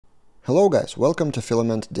Hello guys, welcome to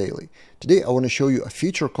Filament Daily. Today I want to show you a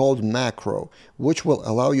feature called macro, which will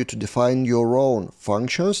allow you to define your own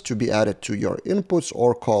functions to be added to your inputs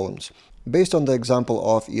or columns. Based on the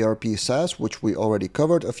example of ERP SaaS, which we already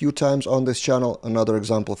covered a few times on this channel, another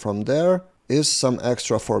example from there is some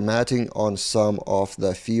extra formatting on some of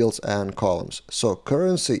the fields and columns. So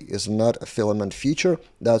currency is not a Filament feature,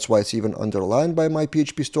 that's why it's even underlined by my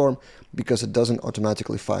PHP Storm, because it doesn't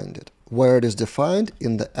automatically find it. Where it is defined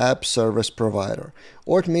in the app service provider,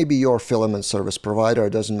 or it may be your Filament service provider, it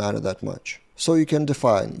doesn't matter that much. So you can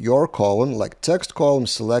define your column like TextColumn,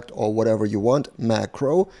 select or whatever you want,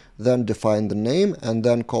 macro, then define the name and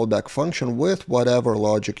then callback function with whatever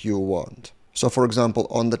logic you want. So for example,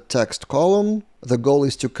 on the text column, the goal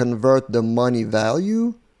is to convert the money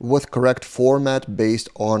value with correct format based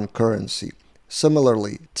on currency.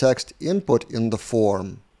 Similarly, text input in the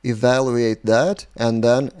form, evaluate that and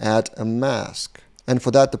then add a mask. And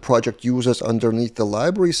for that, the project uses underneath the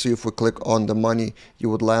library. So if we click on the money, you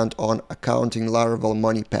would land on accounting Laravel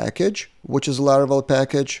money package, which is a Laravel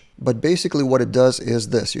package. But basically what it does is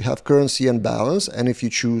this: you have currency and balance, and if you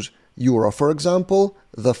choose euro, for example,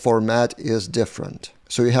 the format is different.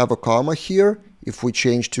 So you have a comma here. If we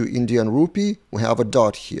change to Indian rupee, we have a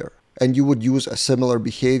dot here. And you would use a similar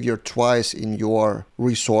behavior twice in your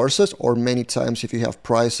resources, or many times if you have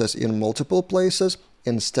prices in multiple places.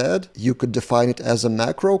 Instead, you could define it as a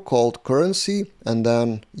macro called currency and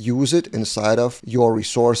then use it inside of your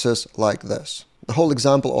resources like this. The whole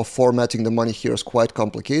example of formatting the money here is quite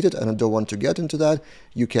complicated and I don't want to get into that.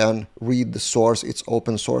 You can read the source, it's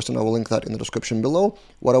open source, and I will link that in the description below.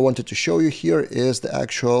 What I wanted to show you here is the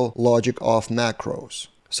actual logic of macros.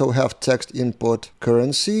 So we have text input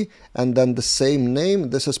currency and then the same name.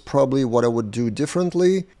 This is probably what I would do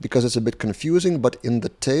differently because it's a bit confusing, but in the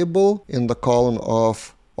table, in the column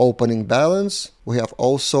of opening balance, we have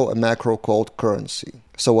also a macro called currency.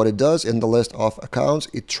 So what it does in the list of accounts,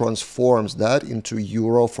 it transforms that into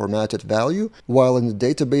euro formatted value, while in the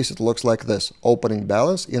database it looks like this: opening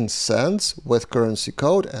balance in cents with currency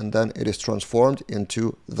code, and then it is transformed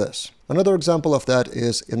into this. Another example of that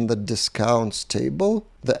is in the discounts table.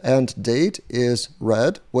 The end date is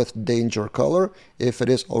red with danger color if it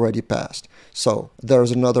is already passed. So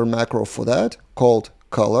there's another macro for that called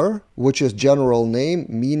color, which is general name,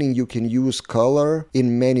 meaning you can use color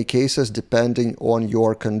in many cases depending on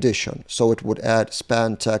your condition. So it would add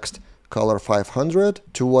span text color 500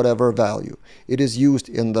 to whatever value. It is used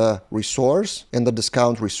in the resource, in the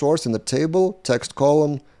discount resource, in the table, text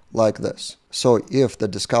column, like this. So if the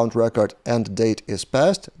discount record end date is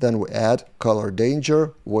passed, then we add color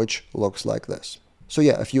danger, which looks like this. So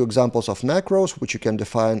yeah, a few examples of macros which you can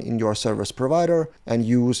define in your service provider and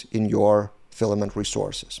use in your Filament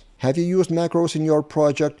resources. Have you used macros in your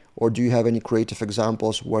project, or do you have any creative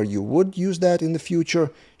examples where you would use that in the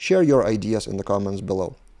future? Share your ideas in the comments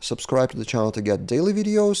below. Subscribe to the channel to get daily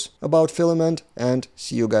videos about Filament, and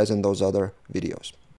see you guys in those other videos.